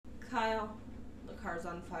the car's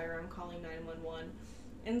on fire. I'm calling 911.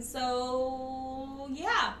 And so,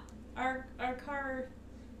 yeah, our car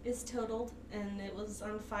is totaled, and it was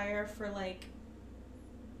on fire for like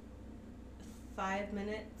 8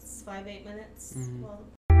 minutes. Mm-hmm. Well,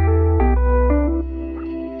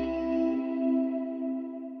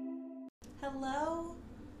 hello,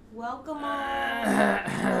 welcome all,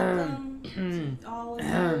 welcome to all of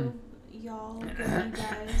you, y'all, good you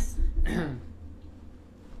guys.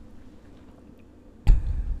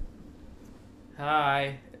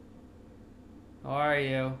 Hi. How are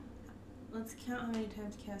you? Let's count how many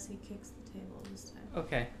times Cassie kicks the table this time.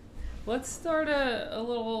 Okay. Let's start a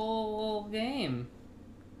little game.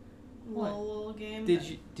 Little game. Did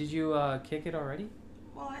you kick it already?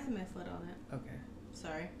 Well, I had my foot on it. Okay.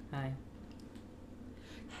 Sorry. Hi.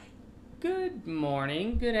 Good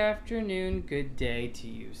morning, good afternoon, good day to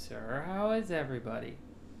you, sir. How is everybody?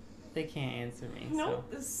 They can't answer me.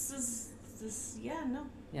 Nope. So. No.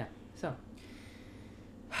 Yeah. So.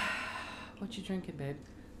 What you drinking, babe?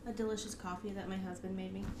 A delicious coffee that my husband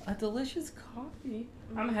made me. A delicious coffee?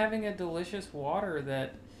 Mm-hmm. I'm having a delicious water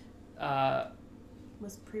that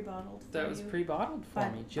was pre-bottled. That was pre-bottled for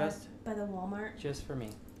me, just by the Walmart. Just for me.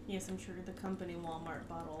 Yes, I'm sure the company Walmart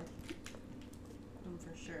bottled them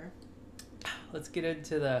for sure. Let's get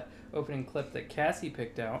into the opening clip that Cassie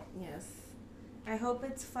picked out. Yes, I hope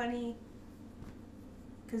it's funny.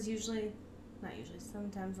 Cause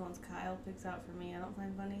sometimes ones Kyle picks out for me, I don't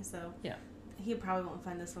find funny. So yeah, he probably won't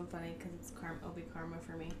find this one funny because it'll be karma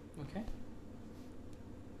for me. Okay.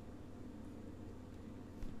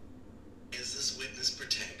 Is this witness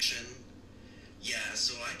protection? Yeah,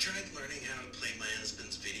 so I tried learning how to play my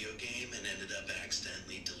husband's video game and ended up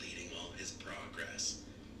accidentally deleting all his progress.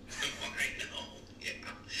 Oh, I know.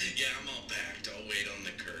 Yeah, I'm all packed. I'll wait on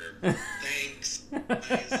the curb. Thanks.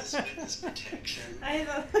 Is this witness protection? I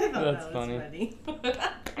thought that was funny.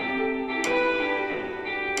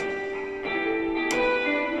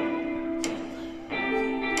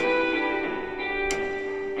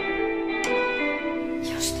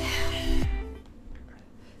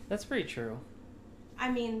 That's pretty true.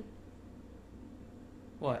 I mean,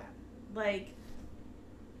 what? Like,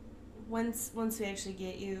 once we actually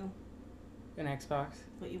get you an Xbox,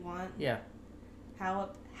 what you want. Yeah. How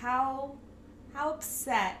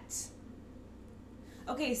upset?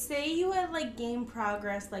 Okay, say you had like game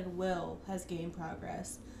progress, like Will has game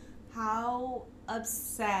progress. How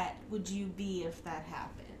upset would you be if that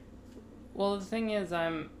happened? Well, the thing is,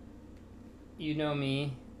 you know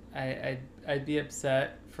me, I'd be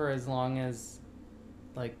upset for as long as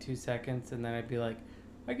like 2 seconds, and then I'd be like,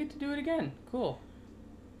 I get to do it again. Cool.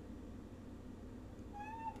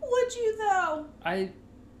 Would you though? I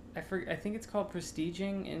think it's called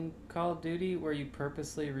prestiging in Call of Duty, where you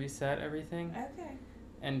purposely reset everything. Okay.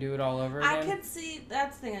 And do it all over again. I could see,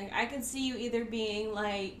 that's the thing. I could see you either being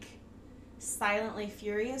like silently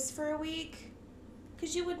furious for a week,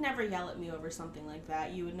 because you would never yell at me over something like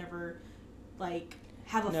that. You would never like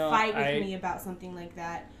have a fight with me about something like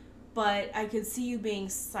that. But I could see you being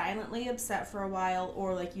silently upset for a while,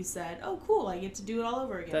 or like you said, oh cool, I get to do it all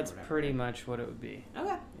over again. That's pretty much what it would be.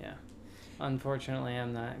 Okay. Yeah. Unfortunately,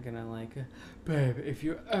 I'm not gonna like, babe, if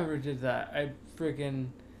you ever did that, I'd freaking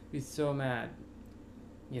be so mad.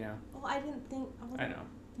 You know. Well, I didn't think. I know.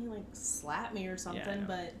 You like slap me or something,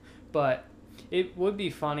 yeah, but it would be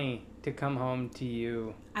funny to come home to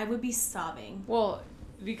you. I would be sobbing. Well,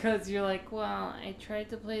 because you're like, well, I tried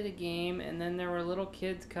to play the game, and then there were little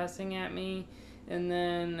kids cussing at me, and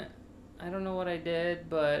then I don't know what I did,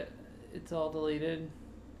 but it's all deleted.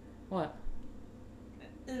 What?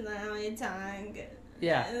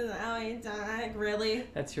 Yeah. Really?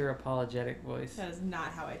 That's your apologetic voice. That is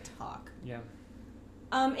not how I talk. Yeah.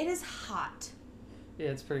 It is hot. Yeah,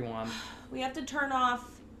 it's pretty warm. We have to turn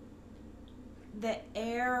off the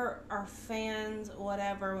air, our fans,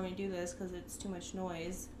 whatever, when we do this because it's too much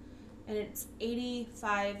noise. And it's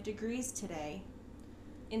 85 degrees today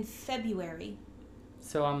in February.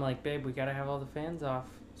 So I'm like, babe, we gotta have all the fans off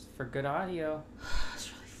for good audio.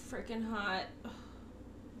 It's really freaking hot.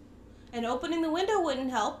 And opening the window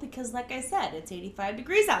wouldn't help because, like I said, it's 85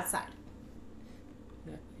 degrees outside.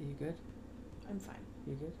 Yeah, you good? I'm fine.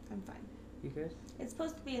 You good? I'm fine. You good? It's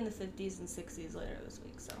supposed to be in the 50s and 60s later this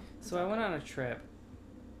week, so. So I went on a trip.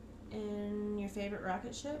 In your favorite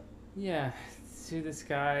rocket ship? Yeah, to the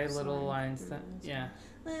sky, Little Einstein. Yeah.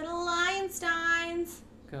 Little Einsteins.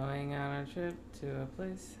 Going on a trip to a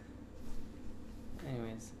place.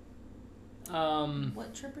 Anyways.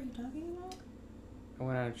 What trip are you talking about? I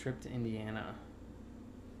went on a trip to Indiana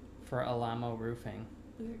for Alamo Roofing.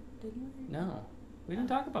 Didn't we? No, we didn't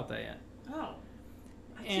talk about that yet. Oh.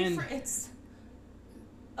 It's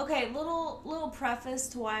okay. Little preface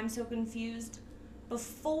to why I'm so confused.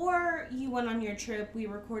 Before you went on your trip, we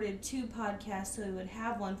recorded 2 podcasts, so we would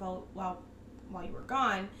have one while you were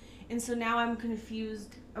gone. And so now I'm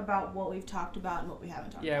confused about what we've talked about and what we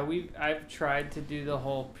haven't talked about. Yeah, I've tried to do the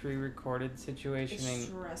whole pre-recorded situation. It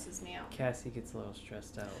stresses me out. Cassie gets a little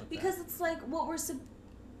stressed out with because that. it's like what we're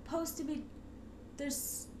supposed to be.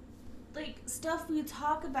 There's like stuff we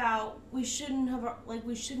talk about we shouldn't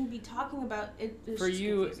be talking about. For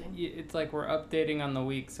you, confusing. it's like we're updating on the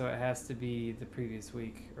week, so it has to be the previous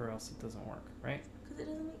week, or else it doesn't work, right? Because it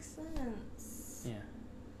doesn't make sense. Yeah.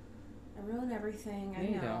 I ruin everything. I No,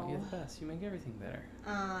 know. you don't. You're the best. You make everything better.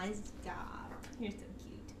 Stop. You're so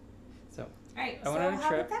cute. So. All right. I went on a how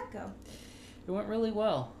trip. did that go? It went really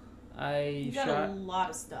well. You got a lot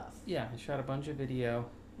of stuff. Yeah, I shot a bunch of video.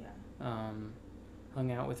 Yeah.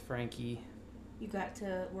 Hung out with Frankie. You got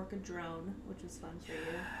to work a drone, which was fun for you.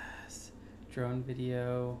 Yes. Drone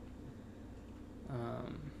video.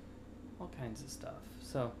 All kinds of stuff.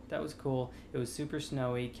 So that was cool. It was super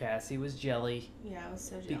snowy. Cassie was jelly. Yeah, I was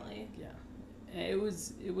so jelly. Yeah. It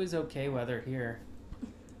was okay weather here.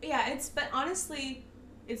 Yeah, honestly,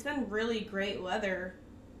 it's been really great weather.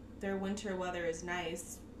 Their winter weather is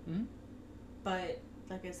nice. Mm-hmm. But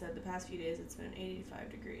like I said, the past few days it's been 85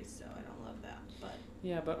 degrees, so I don't love that. But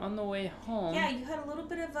yeah, but on the way home. yeah, you had a little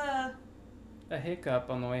bit of a hiccup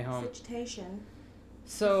on the way home. Vegetation.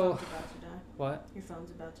 So. Your phone's about to die. What? Your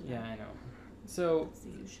phone's about to die. Yeah, I know. So That's the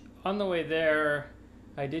usual. on the way there,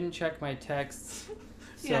 I didn't check my texts.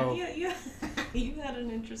 So yeah, you had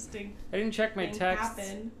an interesting. I didn't check my thing texts.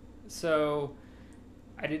 happen. So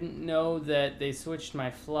I didn't know that they switched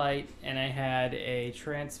my flight, and I had a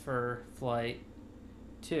transfer flight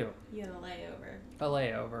too. You had a layover. A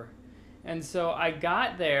layover. And so I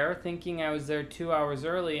got there thinking I was there 2 hours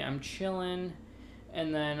early. I'm chilling,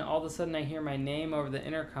 and then all of a sudden I hear my name over the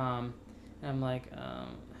intercom, and I'm like,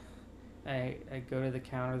 I go to the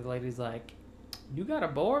counter. The lady's like, "You got a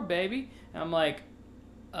board, baby." And I'm like,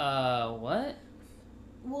 what?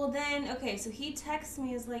 Well, then, okay, so he texts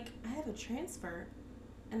me as like, I have a transfer.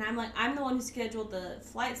 And I'm like, I'm the one who scheduled the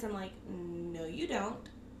flights. I'm like, no, you don't.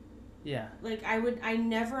 Yeah. Like, I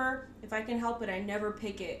never, if I can help it, I never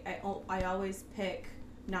pick it. I always pick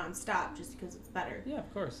nonstop just because it's better. Yeah,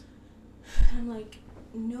 of course. I'm like,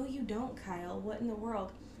 no, you don't, Kyle. What in the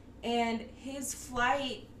world? And his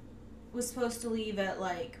flight was supposed to leave at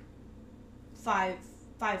like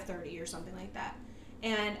 5:30 or something like that.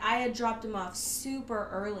 And I had dropped him off super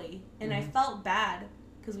early, and I felt bad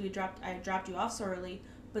because I dropped you off so early.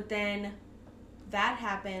 But then that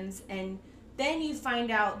happens, and then you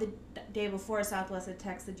find out the day before Southwest had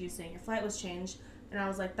texted you saying your flight was changed, and I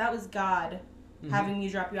was like, that was God having me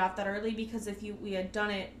drop you off that early, because if we had done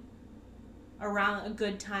it around a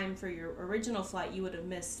good time for your original flight, you would have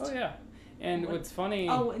missed. Oh yeah, and what's funny?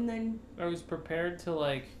 Oh, and then I was prepared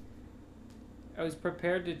to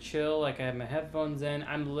chill. Like I had my headphones in.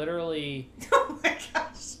 I'm literally oh my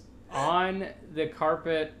gosh, on the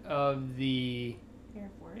carpet of the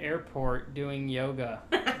airport doing yoga,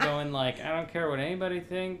 going like, I don't care what anybody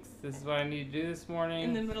thinks. This is what I need to do this morning.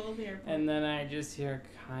 in the middle of the airport. And then I just hear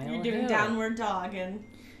Kyle You're doing Hill. Downward Dog and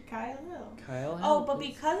Kyle Hill. Kyle Hill. Oh, but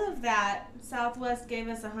because of that, Southwest gave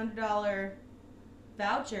us $100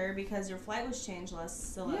 voucher because your flight was changed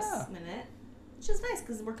last minute. Which is nice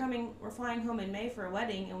because we're flying home in May for a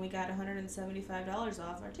wedding, and we got $175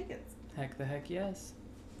 off our tickets. Heck the heck yes.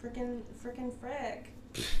 Frickin' frick.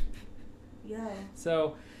 Yo.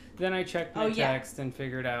 So then I checked my text and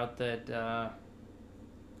figured out that,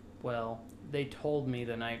 they told me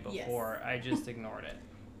the night before. Yes. I just ignored it.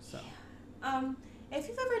 So. If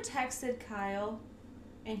you've ever texted Kyle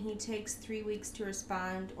and he takes 3 weeks to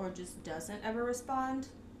respond or just doesn't ever respond,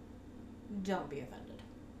 don't be offended.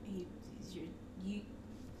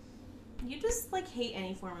 You just like hate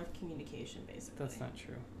any form of communication, basically. That's not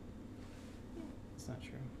true. Yeah. That's not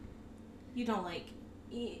true. You don't like.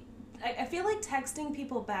 I feel like texting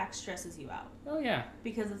people back stresses you out. Oh yeah.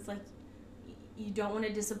 Because it's like you don't want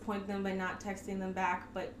to disappoint them by not texting them back,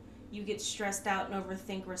 but you get stressed out and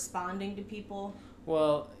overthink responding to people.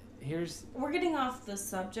 Well, we're getting off the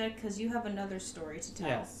subject because you have another story to tell.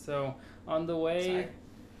 Yes. So on the way,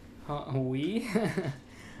 on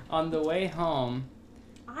the way home,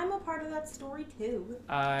 I'm a part of that story too.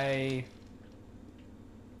 I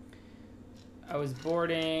was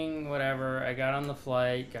boarding, whatever. I got on the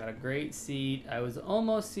flight, got a great seat. I was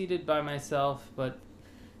almost seated by myself, but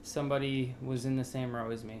somebody was in the same row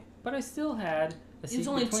as me. But I still had a seat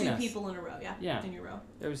between us. There's only 2 people in a row, yeah. In your row.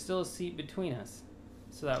 There was still a seat between us.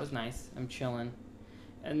 So that was nice. I'm chilling.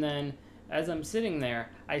 And then as I'm sitting there,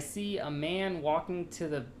 I see a man walking to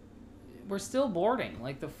the... We're still boarding.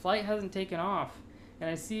 Like, the flight hasn't taken off. And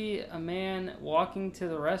I see a man walking to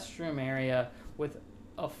the restroom area with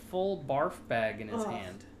a full barf bag in his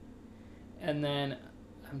hand. And then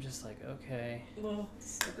I'm just like, okay. Ugh,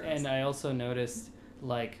 so gross. And I also noticed,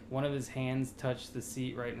 like, one of his hands touched the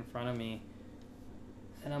seat right in front of me.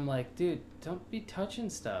 And I'm like, dude, don't be touching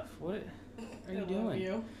stuff. What are you doing?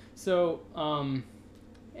 You. So,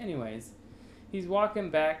 anyways, he's walking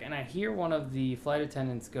back, and I hear one of the flight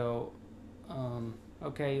attendants go,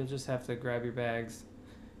 okay, you'll just have to grab your bags.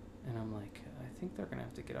 And I'm like, I think they're going to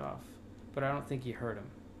have to get off. But I don't think he heard him.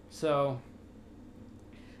 So,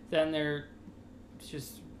 then there's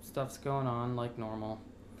just stuff's going on like normal.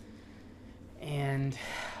 And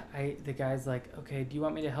the guy's like, okay, do you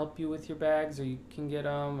want me to help you with your bags, or you can get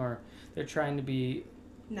them? Or they're trying to be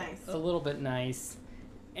nice, a little bit nice.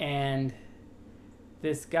 And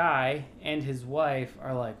this guy and his wife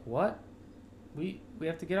are like, what? We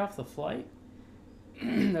have to get off the flight?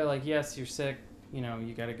 They're like, yes, you're sick. You know,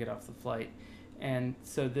 you got to get off the flight. And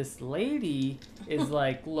so this lady is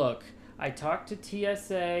like, look, I talked to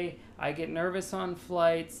TSA. I get nervous on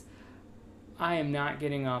flights. I am not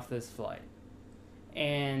getting off this flight.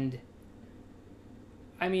 And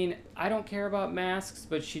I mean, I don't care about masks,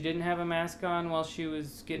 but she didn't have a mask on while she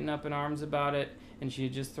was getting up in arms about it, and she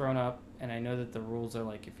had just thrown up. And I know that the rules are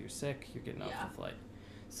like, if you're sick, you're getting off the flight.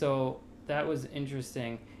 So that was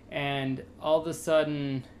interesting. And all of a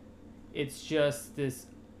sudden, it's just this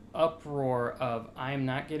uproar of, I'm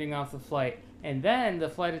not getting off the flight. And then the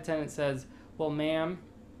flight attendant says, well, ma'am,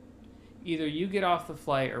 either you get off the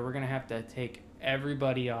flight or we're going to have to take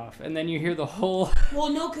everybody off. And then you hear the whole...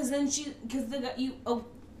 Well, no, because then he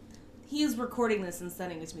is recording this and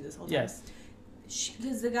sending it to me this whole time. Yes.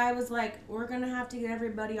 Because the guy was like, we're going to have to get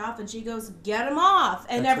everybody off. And she goes, get them off.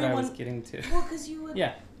 And That's everyone... what I was getting to. Well, because you would...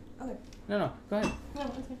 Yeah. Okay. No, go ahead. No,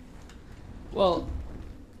 okay. Well,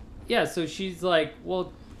 yeah, so she's like,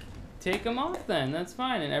 well, take them off then. That's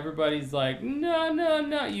fine. And everybody's like,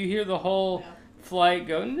 no. You hear the whole flight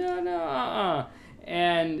go, no.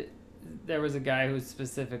 And there was a guy who was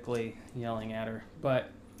specifically yelling at her.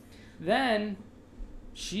 But then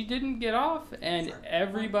she didn't get off, and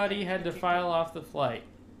everybody had to file off the flight.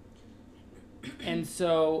 And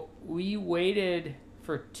so we waited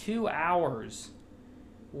for 2 hours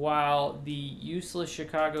while the useless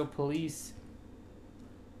Chicago police...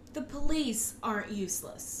 The police aren't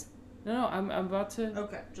useless. No, I'm about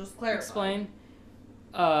to just clarify. explain.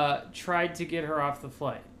 Tried to get her off the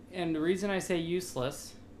flight. And the reason I say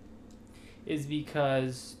useless is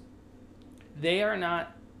because they are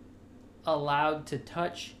not allowed to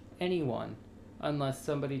touch anyone unless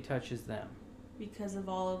somebody touches them. Because of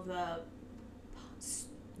all of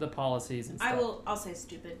the policies and stuff. I'll say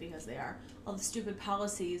stupid because they are. All the stupid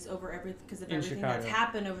policies over everything because of In everything Chicago. that's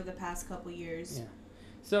happened over the past couple years. Yeah.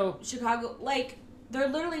 So Chicago, like, they're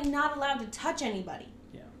literally not allowed to touch anybody.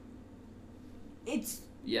 Yeah. It's...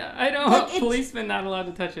 Yeah, I know. Like, policemen not allowed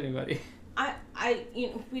to touch anybody.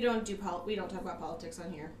 we don't talk about politics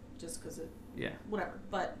on here just because it... Yeah. Whatever,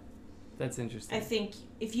 but... That's interesting. I think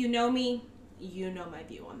if you know me, you know my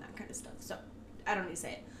view on that kind of stuff. So, I don't need to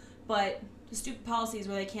say it. But the stupid policies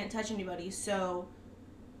where they can't touch anybody, so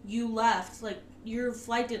you left, like, your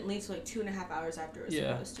flight didn't leave till like 2.5 hours after it was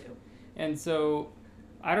supposed to. And so,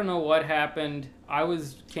 I don't know what happened. I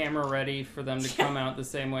was camera ready for them to come out the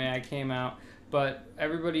same way I came out. But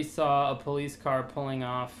everybody saw a police car pulling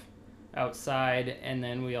off outside, and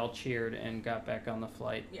then we all cheered and got back on the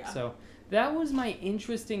flight. Yeah. So that was my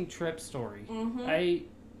interesting trip story. Mm-hmm.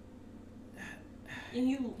 And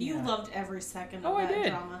you loved every second of that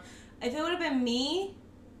drama. If it would have been me,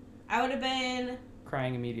 I would have been...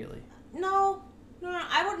 Crying immediately. No,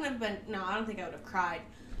 I wouldn't have been... No, I don't think I would have cried.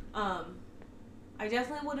 I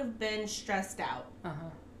definitely would have been stressed out. Uh-huh.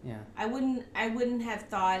 Yeah. I wouldn't have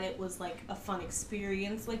thought it was like a fun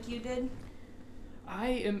experience like you did.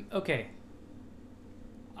 Okay.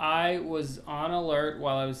 I was on alert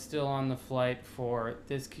while I was still on the flight for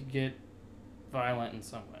this could get violent in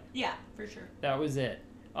some way. Yeah, for sure. That was it.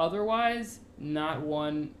 Otherwise, not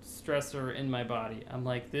one stressor in my body. I'm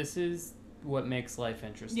like, this is what makes life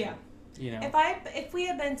interesting. Yeah. You know. If we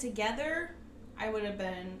had been together, I would have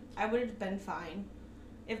been fine.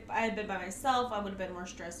 If I had been by myself, I would have been more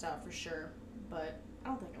stressed out for sure. But I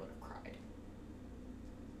don't think I would have cried.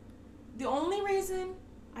 The only reason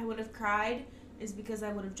I would have cried is because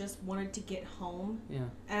I would have just wanted to get home. Yeah.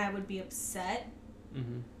 And I would be upset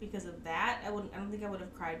Mm-hmm. because of that. I don't think I would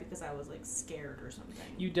have cried because I was like scared or something.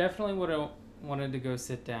 You definitely would have wanted to go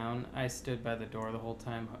sit down. I stood by the door the whole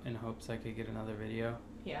time in hopes I could get another video.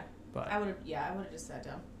 Yeah. But I would have just sat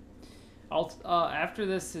down. I'll after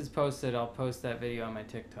this is posted, I'll post that video on my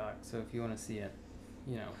TikTok. So if you want to see it,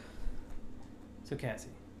 you know. So Cassie,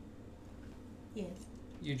 Yes.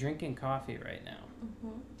 you're drinking coffee right now.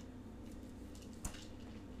 Mm-hmm.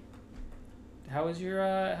 How was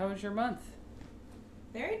your month?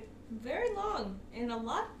 Very, very long and a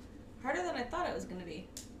lot harder than I thought it was gonna be.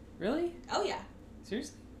 Really? Oh yeah.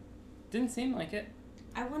 Seriously? Didn't seem like it.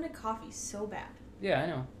 I wanted coffee so bad. Yeah, I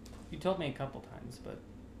know. You told me a couple times, but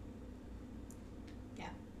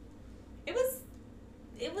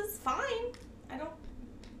It was fine. I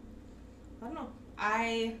don't know.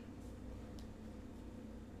 I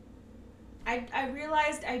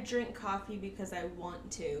realized I drink coffee because I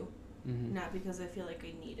want to, not because I feel like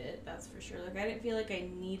I need it. That's for sure. Like I didn't feel like I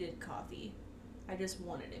needed coffee. I just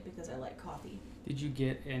wanted it because I like coffee. Did you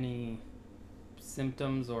get any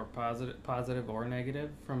symptoms or positive or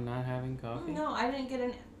negative from not having coffee? No, I didn't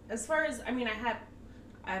get as far as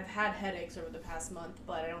I've had headaches over the past month,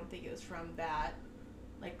 but I don't think it was from that,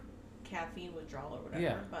 like caffeine withdrawal or whatever.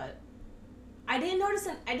 Yeah. But I didn't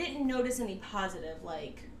notice any positive,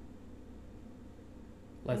 like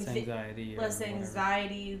Less anxiety. Less whatever.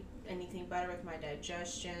 anxiety, anything better with my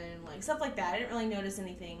digestion, like stuff like that. I didn't really notice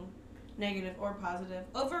anything negative or positive.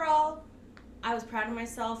 Overall, I was proud of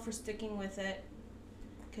myself for sticking with it,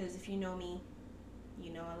 because if you know me,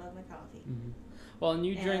 you know I love my coffee. Mm-hmm. Well, and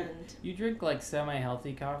you drink like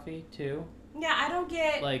semi-healthy coffee too. Yeah, I don't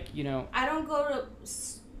get like I don't go to.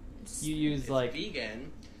 You use it's like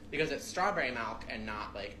vegan because it's strawberry milk and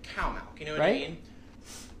not like cow milk. You know what right? I mean?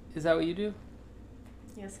 Is that what you do?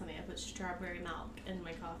 Yes, honey. I put strawberry milk in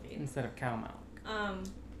my coffee Instead of cow milk.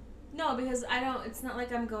 No, because I don't. It's not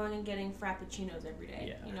like I'm going and getting frappuccinos every day.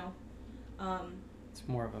 Yeah. You know. It's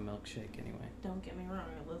more of a milkshake anyway. Don't get me wrong.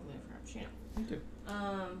 I love my frappuccino. Me too.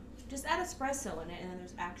 Just add espresso in it, and then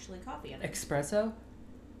there's actually coffee in it. Espresso?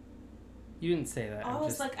 You didn't say that. I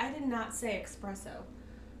was like, I did not say espresso.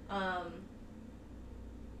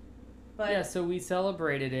 But yeah, so we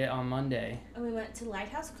celebrated it on Monday. And we went to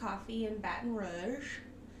Lighthouse Coffee in Baton Rouge,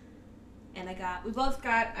 and we both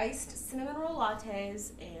got iced cinnamon roll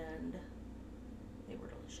lattes, and they were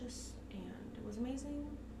delicious, and it was amazing,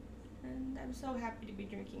 and I'm so happy to be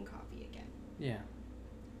drinking coffee again. Yeah.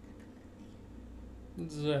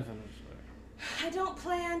 Definitely. I don't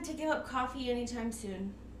plan to give up coffee anytime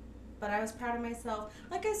soon, but I was proud of myself.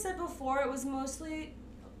 Like I said before, it was mostly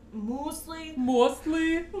Mostly?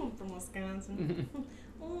 from Wisconsin.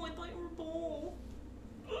 Oh, I thought you were bull.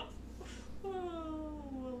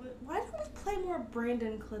 Why don't we play more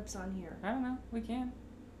Brandon clips on here? I don't know. We can.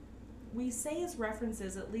 We say his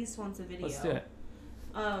references at least once a video. Let's do it.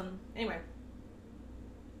 Anyway.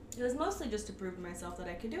 It was mostly just to prove to myself that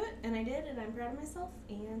I could do it, and I did, and I'm proud of myself,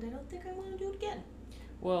 and I don't think I want to do it again.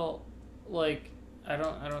 Well, like, I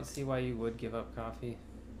don't see why you would give up coffee.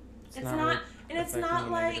 It's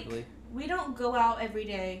not like negatively. we don't go out every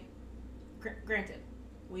day. Granted,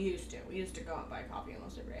 we used to. We used to go out and buy coffee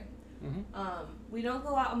almost every day. Mm-hmm. We don't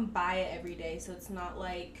go out and buy it every day, so it's not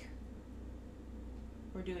like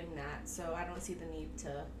we're doing that. So I don't see the need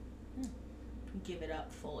to give it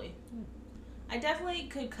up fully. I definitely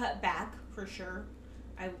could cut back for sure.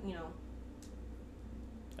 I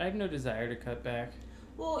have no desire to cut back.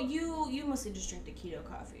 Well, you mostly just drink the keto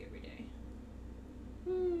coffee every day.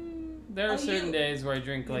 There are certain days where I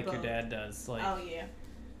drink like both. your dad does. Like yeah.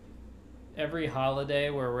 every holiday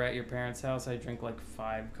where we're at your parents' house, I drink like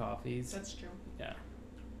 5 coffees. That's true. Yeah.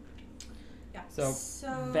 Yeah. So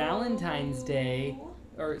Valentine's Day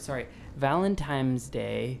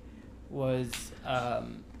was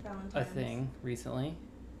a thing recently.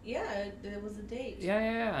 Yeah, it was a date.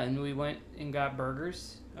 Yeah, and we went and got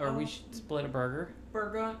burgers, or we split a burger.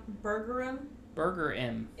 Burgerim.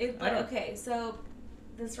 Burger-im. Okay, so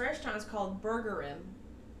this restaurant is called Burgerim.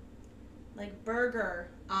 Like burger,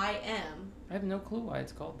 I-M. I have no clue why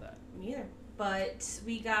it's called that. Me either. But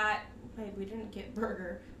we didn't get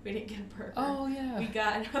burger. We didn't get a burger. Oh yeah. We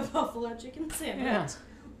got a buffalo chicken sandwich.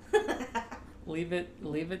 Yeah. Leave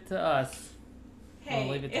it to us. Hey,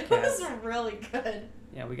 leave it to it Cass. was really good.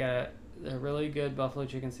 Yeah, we got a really good buffalo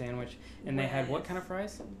chicken sandwich, and they had what kind of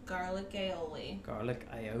fries? Garlic aioli. Garlic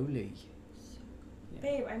aioli. Yeah.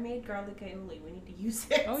 Babe, I made garlic aioli. We need to use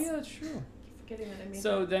it. Oh yeah, that's true. I keep forgetting that I made.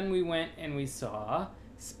 So then we went and we saw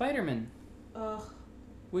Spider-Man. Ugh.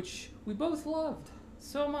 Which we both loved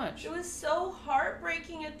so much. It was so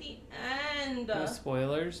heartbreaking at the end. No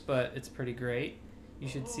spoilers, but it's pretty great. You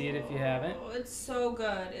should see it if you haven't. Oh, it's so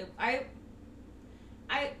good.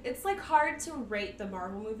 It's like hard to rate the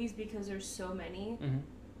Marvel movies because there's so many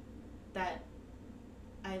that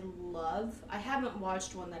I love. I haven't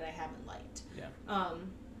watched one that I haven't liked. Yeah.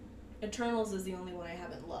 Eternals is the only one I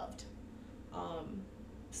haven't loved.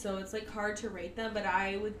 So it's like hard to rate them, but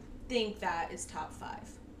I would think that is top 5.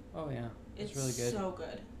 Oh yeah, It's really good. so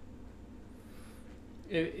good.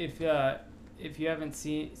 If you haven't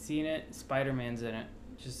seen it, Spider-Man's in it.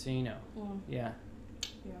 Just so you know. Yeah.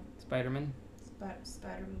 Yeah. Spider-Man.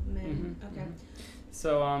 Spider-Man. Okay.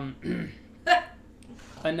 So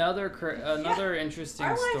another interesting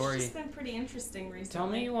Our life's story. just been pretty interesting recently. Tell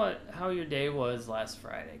me how your day was last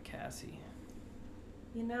Friday, Cassie.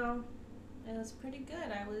 You know, it was pretty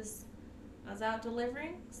good. I was out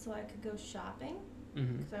delivering so I could go shopping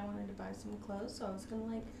because I wanted to buy some clothes. So I was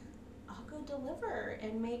gonna I'll go deliver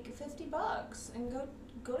and make $50 and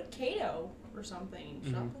go to Cato or something.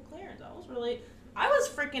 Shop at clearance. I was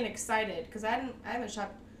freaking excited because I haven't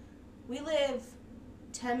shopped. We live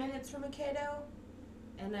 10 minutes from a Cato,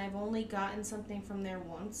 and I've only gotten something from there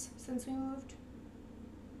once since we moved.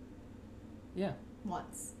 Yeah.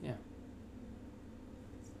 Once. Yeah.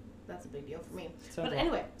 That's a big deal for me. Sounds But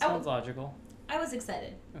anyway, sounds logical. I was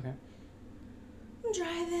excited. Okay. I'm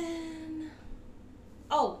driving.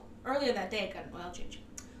 Oh, earlier that day I got an oil change.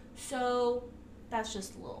 So that's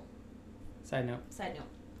just a little Side note.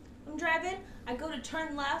 I'm driving. I go to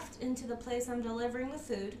turn left into the place I'm delivering the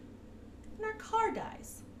food, and our car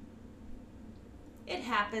dies. It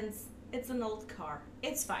happens. It's an old car.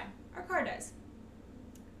 It's fine. Our car dies.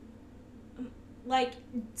 Like,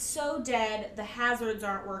 so dead. The hazards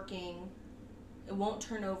aren't working. It won't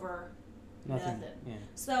turn over. Nothing. Yeah.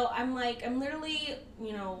 So I'm literally,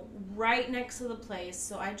 right next to the place.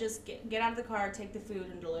 So I just get out of the car, take the food,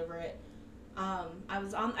 and deliver it.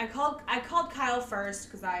 I called Kyle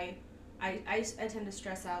first because I tend to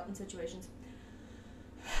stress out in situations.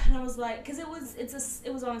 And I was like, because it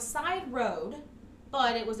was on a side road,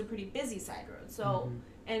 but it was a pretty busy side road. So,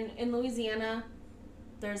 and in Louisiana,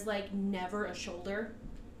 there's never a shoulder.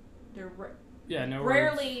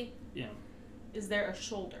 Rarely is there a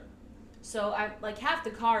shoulder. So half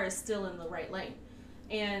the car is still in the right lane,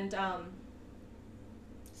 and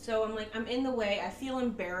so I'm in the way. I feel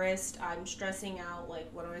embarrassed. I'm stressing out.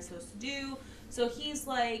 What am I supposed to do? So he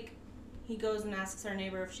goes and asks our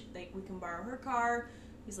neighbor if we can borrow her car.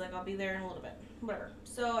 He's like, I'll be there in a little bit. Whatever.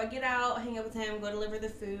 So I get out, hang out with him, go deliver the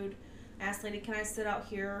food. I asked the lady, can I sit out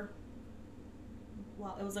here?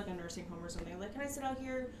 Well, it was a nursing home or something. Can I sit out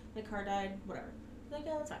here? My car died. Whatever.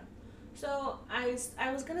 Yeah, that's fine. So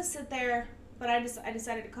I was gonna sit there, but I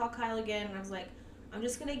decided to call Kyle again, and I was like, I'm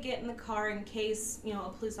just gonna get in the car in case a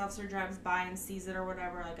police officer drives by and sees it or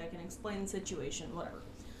whatever. I can explain the situation, whatever.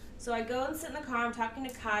 So I go and sit in the car. I'm talking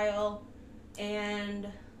to Kyle, and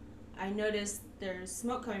I noticed there's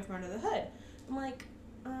smoke coming from under the hood. I'm like,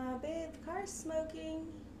 babe, the car's smoking.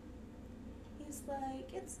 He's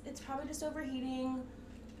like, it's probably just overheating,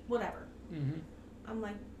 whatever. I'm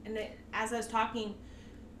like, as I was talking,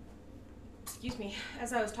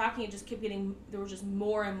 it just kept getting, there was just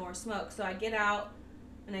more and more smoke. So I get out,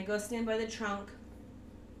 and I go stand by the trunk,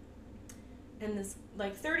 and this,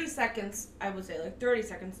 30 seconds, I would say, 30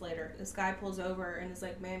 seconds later, this guy pulls over and is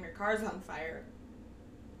like, ma'am, your car's on fire.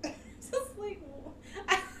 Just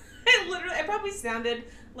I probably sounded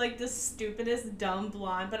like the stupidest dumb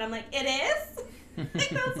blonde, but I'm like, it is?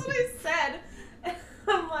 That's what I said. And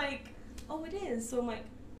I'm like, oh, it is. So I'm like,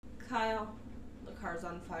 Kyle, the car's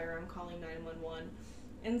on fire. I'm calling 911.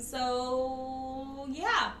 And so,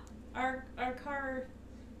 yeah, our car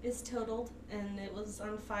is totaled, and it was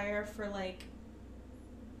on fire for 8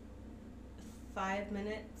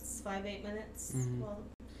 minutes. Well,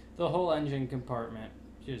 the whole engine compartment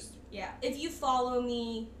just... Yeah. If you follow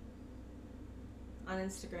me on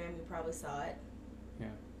Instagram, you probably saw it. Yeah.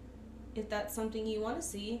 If that's something you want to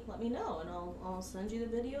see, let me know, and I'll send you the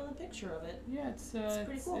video and the picture of it. Yeah, it's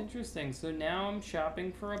pretty cool. Interesting. So now I'm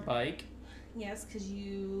shopping for a bike. Yes, because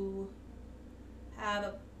you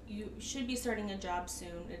should be starting a job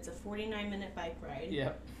soon. It's a 49-minute bike ride.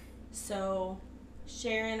 Yep. So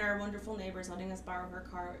Sharon, our wonderful neighbor, is letting us borrow her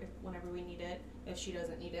car whenever we need it, if she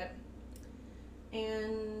doesn't need it.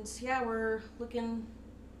 And yeah, we're looking.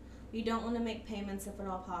 We don't want to make payments if at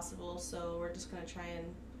all possible, so we're just going to try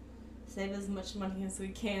and save as much money as we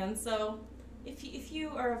can. So if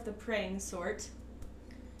you are of the praying sort,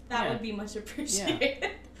 that would be much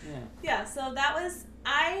appreciated. Yeah, so that was,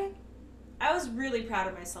 I was really proud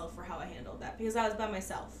of myself for how I handled that, because I was by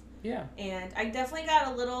myself. Yeah. And I definitely I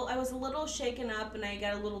was a little shaken up, and I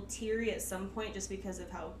got a little teary at some point just because of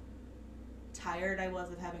how tired I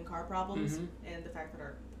was of having car problems and the fact that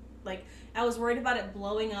our like, I was worried about it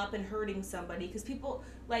blowing up and hurting somebody because people,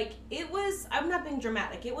 like, it was, I'm not being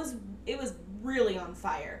dramatic, it was really on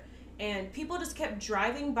fire. And people just kept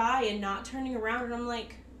driving by and not turning around, and I'm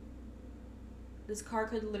like, this car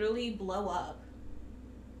could literally blow up.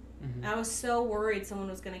 Mm-hmm. I was so worried someone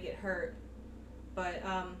was going to get hurt. But,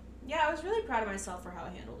 yeah, I was really proud of myself for how I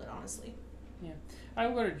handled it, honestly. Yeah. I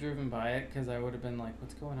would have driven by it because I would have been like,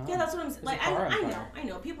 what's going on? Yeah, that's what I'm saying. There's Like, a car on I fire.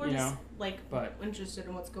 know. People are You just, know? like, But- interested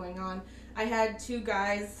in what's going on. I had 2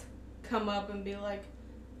 guys come up and be like,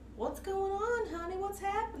 what's going on, honey? What's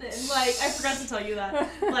happening? Like, I forgot to tell you that.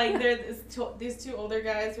 Like, these 2 older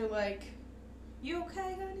guys were like, you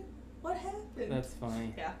okay, honey? What happened? That's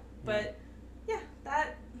funny. Yeah. But, yeah,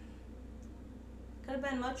 that could have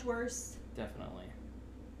been much worse. Definitely.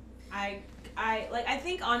 I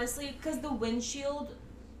think honestly, because the windshield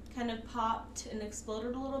kind of popped and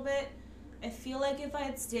exploded a little bit, I feel like if I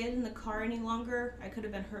had stayed in the car any longer, I could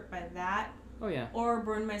have been hurt by that, Oh, yeah. or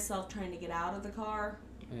burned myself trying to get out of the car.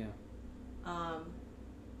 Oh, yeah.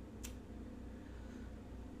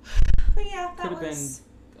 But yeah, that Could have was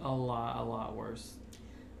been a lot worse.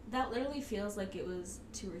 that literally feels like it was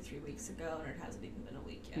 2 or 3 weeks ago, and it hasn't even been a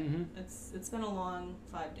week yet. Mm-hmm. It's been a long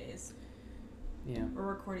 5 days. Yeah. We're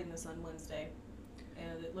recording this on Wednesday,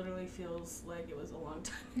 and it literally feels like it was a long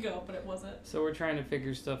time ago, but it wasn't. So we're trying to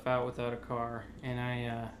figure stuff out without a car,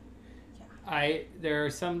 and there are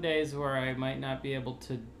some days where I might not be able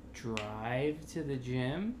to drive to the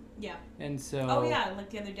gym, Yeah. and so Oh yeah, like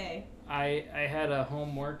the other day. I had a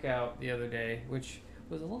home workout the other day, which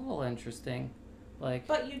was a little interesting. Like,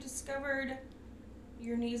 But you discovered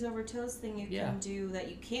your knees over toes thing you Yeah. can do that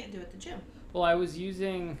you can't do at the gym. well, I was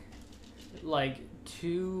using like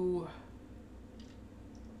two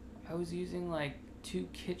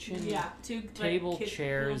kitchen two table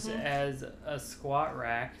chairs as a squat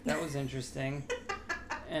rack. That was interesting.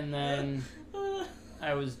 And then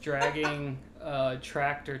I was dragging a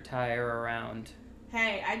tractor tire around.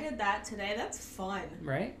 Hey, I did that today. That's fun.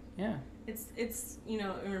 Right? Yeah. It's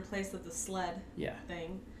in place of the sled Yeah.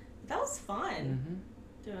 thing. That was fun Mm-hmm.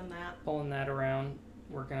 doing that. Pulling that around,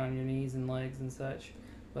 working on your knees and legs and such.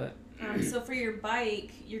 But So for your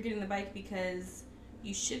bike, you're getting the bike because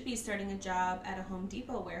you should be starting a job at a Home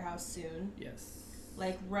Depot warehouse soon. yes.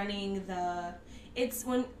 Like running it's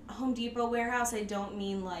when Home Depot warehouse, I don't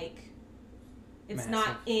mean like it's not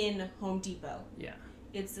Massive. in Home Depot. Yeah.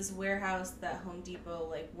 It's this warehouse that Home Depot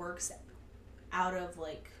like works out of,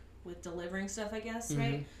 like with delivering stuff, I guess,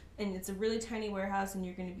 right? And it's a really tiny warehouse, and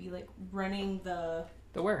you're going to be like running the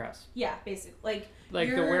warehouse. yeah, basically like Like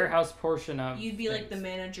the warehouse portion of you'd be like the things.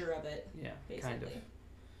 manager of it, Yeah, basically.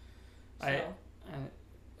 kind of. So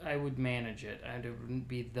I would manage it. I wouldn't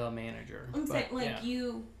be the manager. I'm but, saying like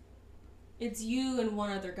yeah. it's you and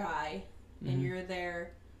one other guy, and Mhm. you're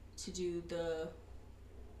there to do the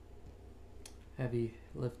Heavy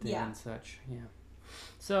lifting Yeah. and such. Yeah.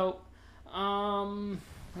 So,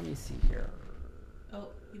 let me see here. oh,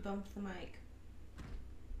 you bumped the mic.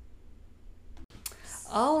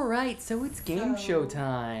 All right, so it's game So- show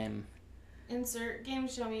time. Insert game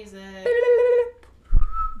show music.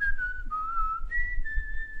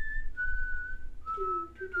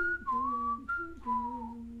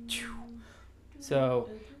 So,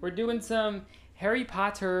 we're doing some Harry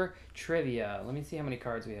Potter trivia. Let me see how many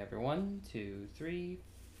cards we have here. 1, 2, 3,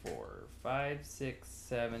 4, 5, 6,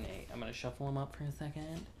 7, 8. I'm going to shuffle them up for a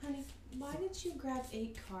second. Honey, why did you grab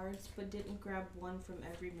 8 cards but didn't grab one from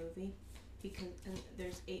every movie? Because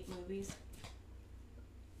there's 8 movies.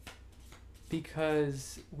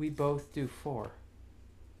 Because we both do 4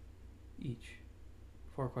 each.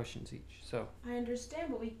 4 questions each. So, I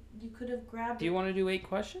understand, but you could have grabbed. do you want to do 8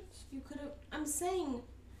 questions? You could have. I'm saying,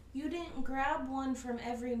 you didn't grab one from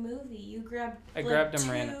every movie. You grabbed. I like, grabbed them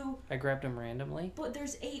 2, random. I grabbed them randomly. But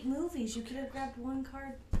there's 8 movies. You could have grabbed one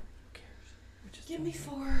card. Who cares? We're just Give doing me it.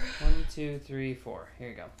 4. 1, 2, 3, 4. Here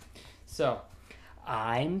you go. So,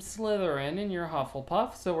 I'm Slytherin and you're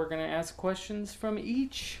Hufflepuff, so we're going to ask questions from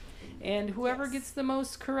each, and whoever Yes. gets the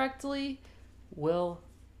most correctly will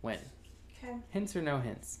win. Okay. Hints or no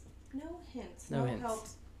hints? No hints. No No, hints.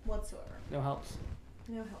 helps whatsoever. No helps.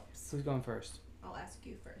 No helps. Who's going first? I'll ask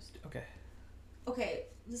you first. Okay. Okay.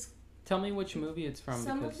 This Tell me which movie it's from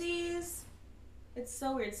some because of these, it's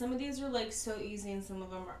so weird. Some of these are like so easy, and some of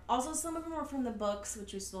them are also some of them are from the books,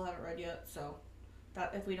 which we still haven't read yet. So,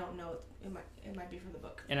 that if we don't know it, it might be from the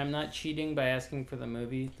book. and I'm not cheating by asking for the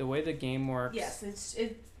movie. The way the game works Yes,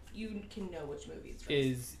 you can know which movie it's from.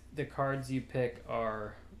 is the cards you pick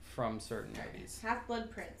are from certain Okay. movies.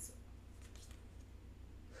 Half-Blood Prince.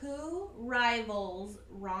 Who rivals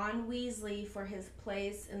Ron Weasley for his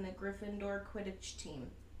place in the Gryffindor Quidditch team?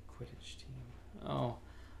 Quidditch team. Oh.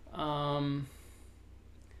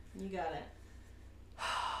 You got it.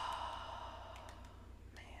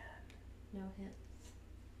 Man. No hint.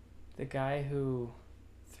 The guy who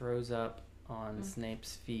throws up on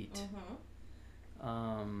Snape's feet.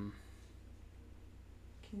 Mm-hmm.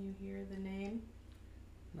 Can you hear the name?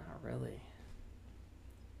 Not really.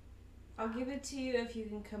 I'll give it to you if you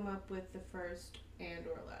can come up with the first and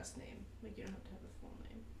or last name. Like, you don't have to have a full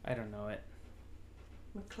name. I don't know it.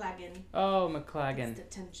 McLaggen. Oh, McLaggen. It's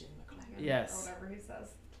detention, McLaggen. Yes. Or whatever he says.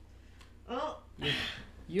 Oh.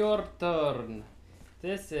 Your turn.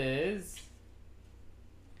 This is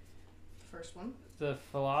First one. the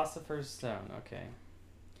Philosopher's Stone. Okay.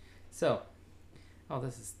 So,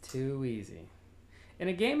 this is too easy. In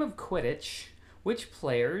a game of Quidditch, which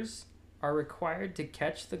players are required to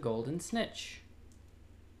catch the golden snitch?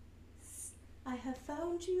 I have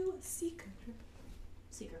found you, Seeker.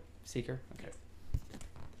 Seeker? Okay.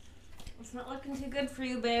 It's not looking too good for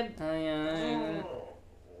you, babe. Oh, yeah.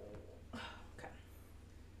 Okay.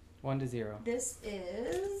 1-0. This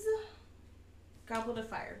is Goblet of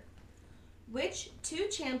Fire. Which two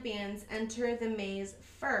champions enter the maze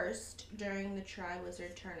first during the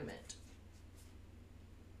Triwizard Tournament?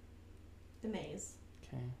 The maze.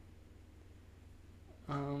 Okay.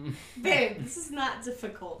 Babe, this is not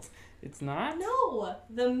difficult. It's not? No,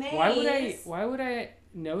 the maze. Why would I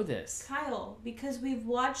know this? Kyle, because we've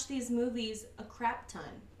watched these movies a crap ton.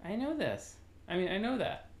 I know this. I mean, I know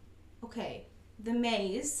that. Okay, the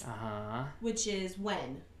maze, Uh-huh. which is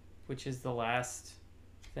when? Which is the last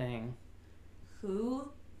thing. Which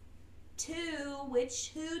two Which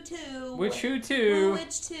who to?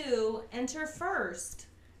 which two enter first?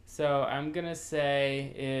 So I'm gonna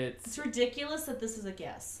say It's ridiculous that this is a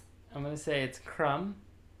guess. I'm gonna say it's Crumb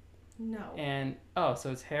No. and so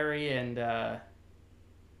it's Harry and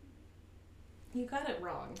You got it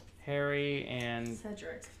wrong. Harry and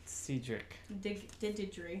Cedric. Cedric.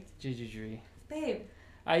 Digidry. Gigi. Babe.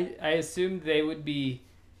 I assumed they would be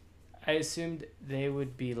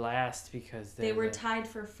last because They were tied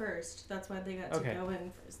for first. That's why they got to go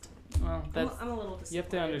in first. Well, that's I'm a little disappointed. you have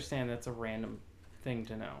to understand that's a random thing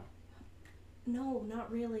to know. No,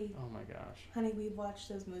 not really. Oh my gosh. Honey, we've watched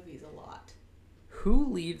those movies a lot.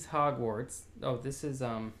 Who leaves Hogwarts? Oh, this is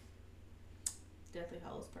Deathly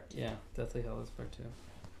Hallows Part 2. Yeah, Deathly Hallows Part 2.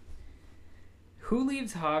 Who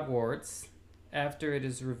leaves Hogwarts after it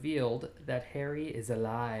is revealed that Harry is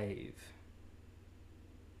alive?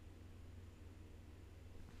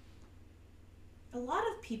 A lot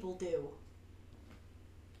of people do.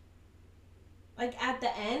 Like at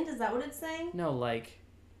the end, is that what it's saying? No, like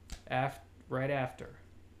right after.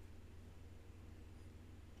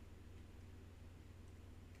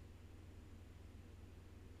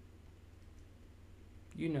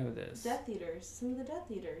 You know this. Death Eaters. Some of the Death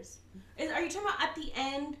Eaters. Are you talking about at the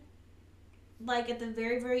end? Like at the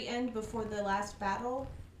very, very end before the last battle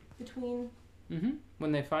between... Mm-hmm.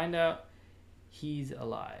 When they find out he's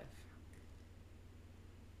alive.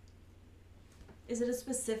 Is it a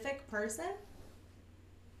specific person?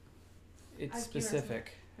 It's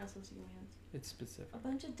specific. How supposed to give me hands? It's specific. A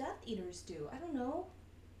bunch of Death Eaters do. I don't know.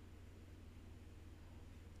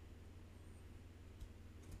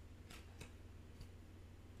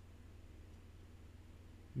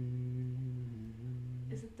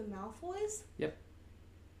 Is it the Malfoys? Yep.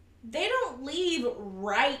 They don't leave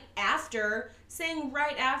right after. Saying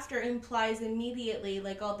right after implies immediately,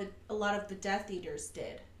 like a lot of the Death Eaters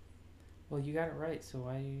did. Well, you got it right, so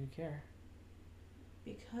why do you care?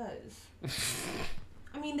 Because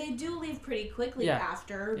I mean, they do leave pretty quickly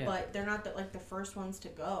after, but they're not the first ones to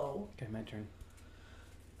go. Okay, my turn.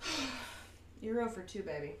 You're 0 for 2,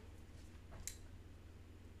 baby.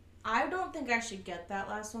 I don't think I should get that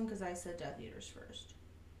last one because I said Death Eaters first.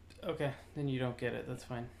 Okay, then you don't get it. That's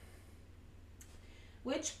fine.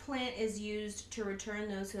 Which plant is used to return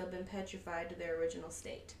those who have been petrified to their original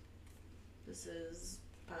state? This is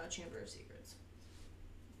Chamber of Secrets.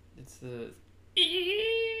 It's the...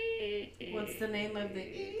 What's the name of the...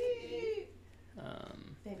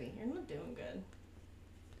 Baby, you're not doing good.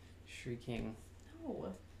 Shrieking.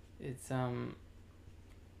 No. It's, I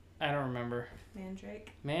don't remember.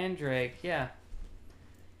 Mandrake, yeah.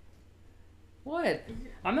 What?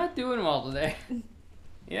 I'm not doing well today.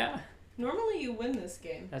 Yeah. Normally you win this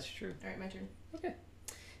game. That's true. Alright, my turn. Okay.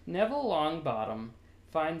 Neville Longbottom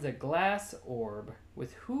finds a glass orb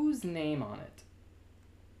with whose name on it?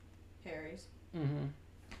 Harry's. Mm-hmm.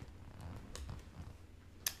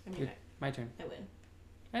 I mean, my turn. I win.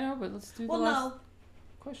 I know, but let's do the last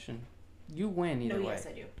question. You win either way. Yes,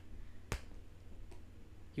 I do.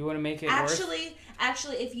 You want to make it worse?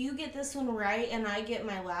 Actually, if you get this one right and I get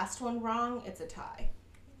my last one wrong, it's a tie.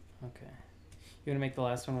 Okay. You want to make the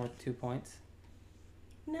last one worth 2 points?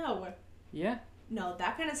 No. Yeah. No,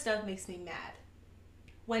 that kind of stuff makes me mad.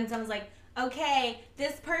 When someone's like, okay,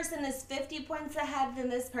 this person is 50 points ahead than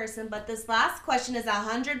this person, but this last question is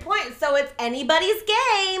 100 points, so it's anybody's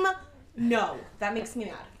game. No, that makes me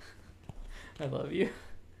mad. I love you.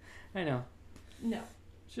 I know. No.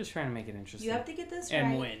 Just trying to make it interesting. You have to get this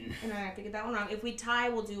and right. win. And I have to get that one wrong. If we tie,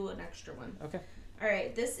 we'll do an extra one. Okay. All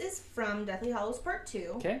right, this is from Deathly Hallows Part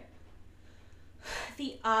 2. Okay.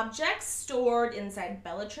 The objects stored inside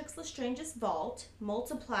Bellatrix Lestrange's vault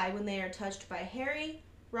multiply when they are touched by Harry,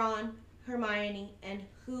 Ron, Hermione, and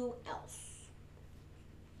who else?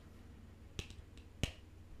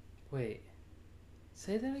 Wait.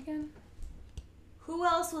 Say that again? Who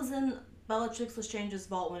else was in Bellatrix Lestrange's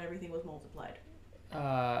vault when everything was multiplied?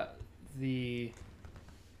 The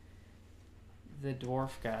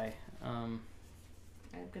dwarf guy. I'm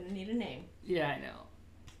gonna need a name. Yeah, I know.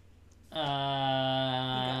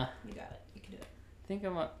 You got it. You can do it. I think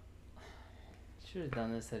should have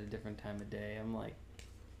done this at a different time of day. I'm like...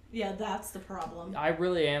 Yeah, that's the problem. I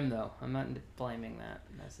really am, though. I'm not blaming that.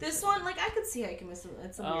 This one, like, I could see how you can miss it.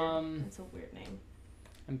 It's a weird name.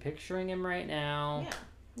 I'm picturing him right now. Yeah,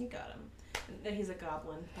 you got him. And he's a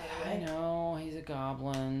goblin, by the way. I know, he's a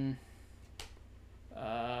goblin.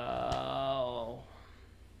 Oh.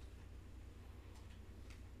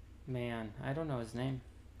 Man, I don't know his name.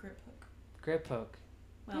 Griphook. Griphook.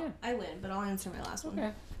 Well, yeah. I win, but I'll answer my last one.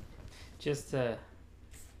 Okay. Just, yeah,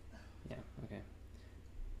 okay.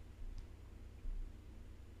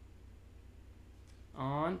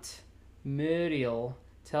 Aunt Muriel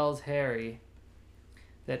tells Harry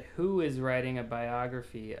that who is writing a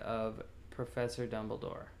biography of Professor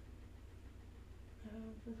Dumbledore?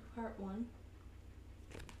 Part 1.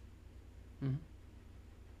 Mm-hmm.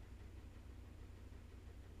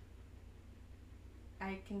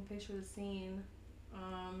 I can picture the scene.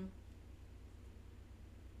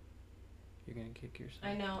 You're gonna kick yourself.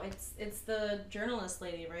 I know, it's the journalist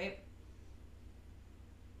lady, right?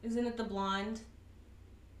 Isn't it the blonde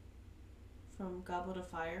from Goblet of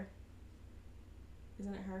Fire?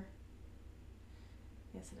 Isn't it her?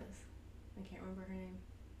 Yes, it is. I can't remember her name.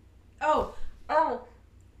 Oh!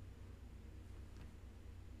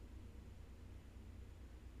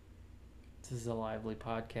 This is a lively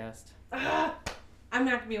podcast. Ah! I'm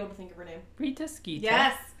not gonna be able to think of her name. Rita Skeeter.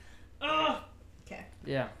 Yes! Ugh! Okay.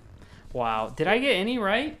 Yeah. Wow. Did I get any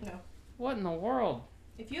right? No. What in the world?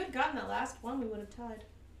 If you had gotten that last one, we would have tied.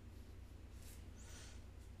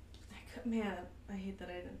 Man, I hate that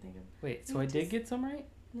I didn't think of... Wait, so I did get some right?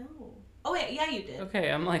 No. Oh, wait, yeah, you did.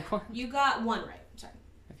 Okay, I'm like, what? You got one right. Sorry.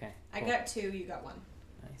 Okay. Cool. I got 2, you got 1.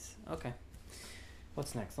 Nice. Okay.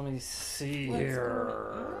 What's next? Let me see What's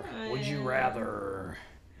here. going on? Would you rather?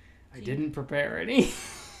 I didn't prepare any.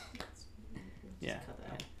 Yeah. Cut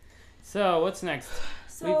that out. So, what's next?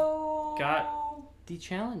 So... We've got the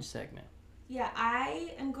challenge segment. Yeah,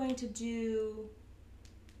 I am going to do,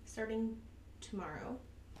 starting tomorrow,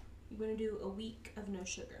 I'm going to do a week of no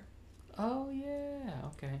sugar. Oh, yeah.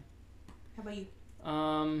 Okay. How about you?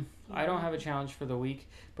 I don't have a challenge for the week,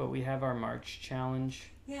 but we have our March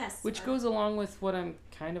challenge. Yes. Which goes along with what I'm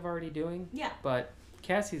kind of already doing. Yeah. But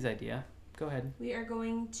Cassie's idea. Go ahead. We are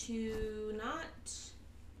going to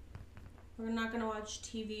we're not going to watch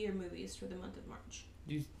TV or movies for the month of March.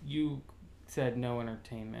 You said no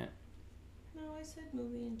entertainment. No, I said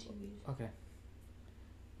movie and TV. Okay.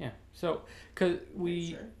 Yeah. So, cause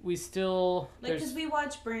we still because we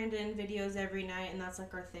watch Brandon videos every night, and that's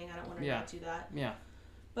like our thing. I don't want to not do that. Yeah.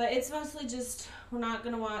 But it's mostly just we're not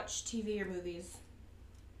gonna watch TV or movies.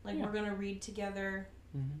 Like we're gonna read together.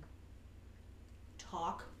 Mm-hmm.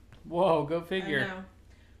 Talk. Whoa! Go figure.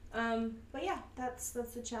 I know. But yeah, that's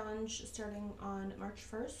the challenge starting on March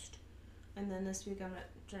 1st, and then this week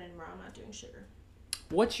starting tomorrow. I'm not doing sugar.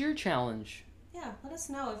 What's your challenge? Yeah, let us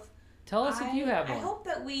know if. Tell us if you have one. I hope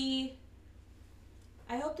that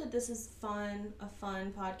this is a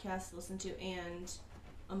fun podcast to listen to and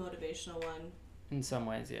a motivational one. In some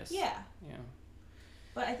ways, yes. Yeah. Yeah.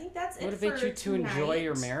 But I think that's Motivate it for you to tonight. enjoy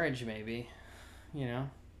your marriage, maybe. You know?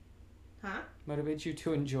 Huh? Motivate you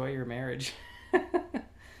to enjoy your marriage.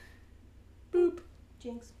 Boop.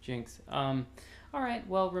 Jinx. All right.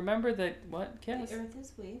 Well, remember that what, Cass? The earth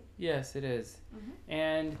is we. Yes, it is. Mm-hmm.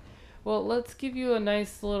 And well, let's give you a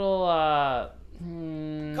nice little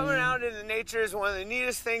Coming out into nature is one of the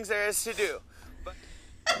neatest things there is to do.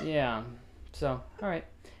 Yeah. So, all right.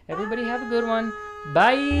 Everybody have a good one.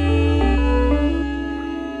 Bye.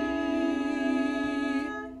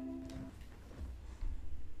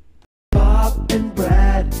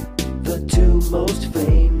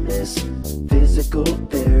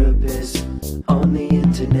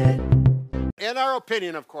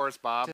 opinion, of course, Bob.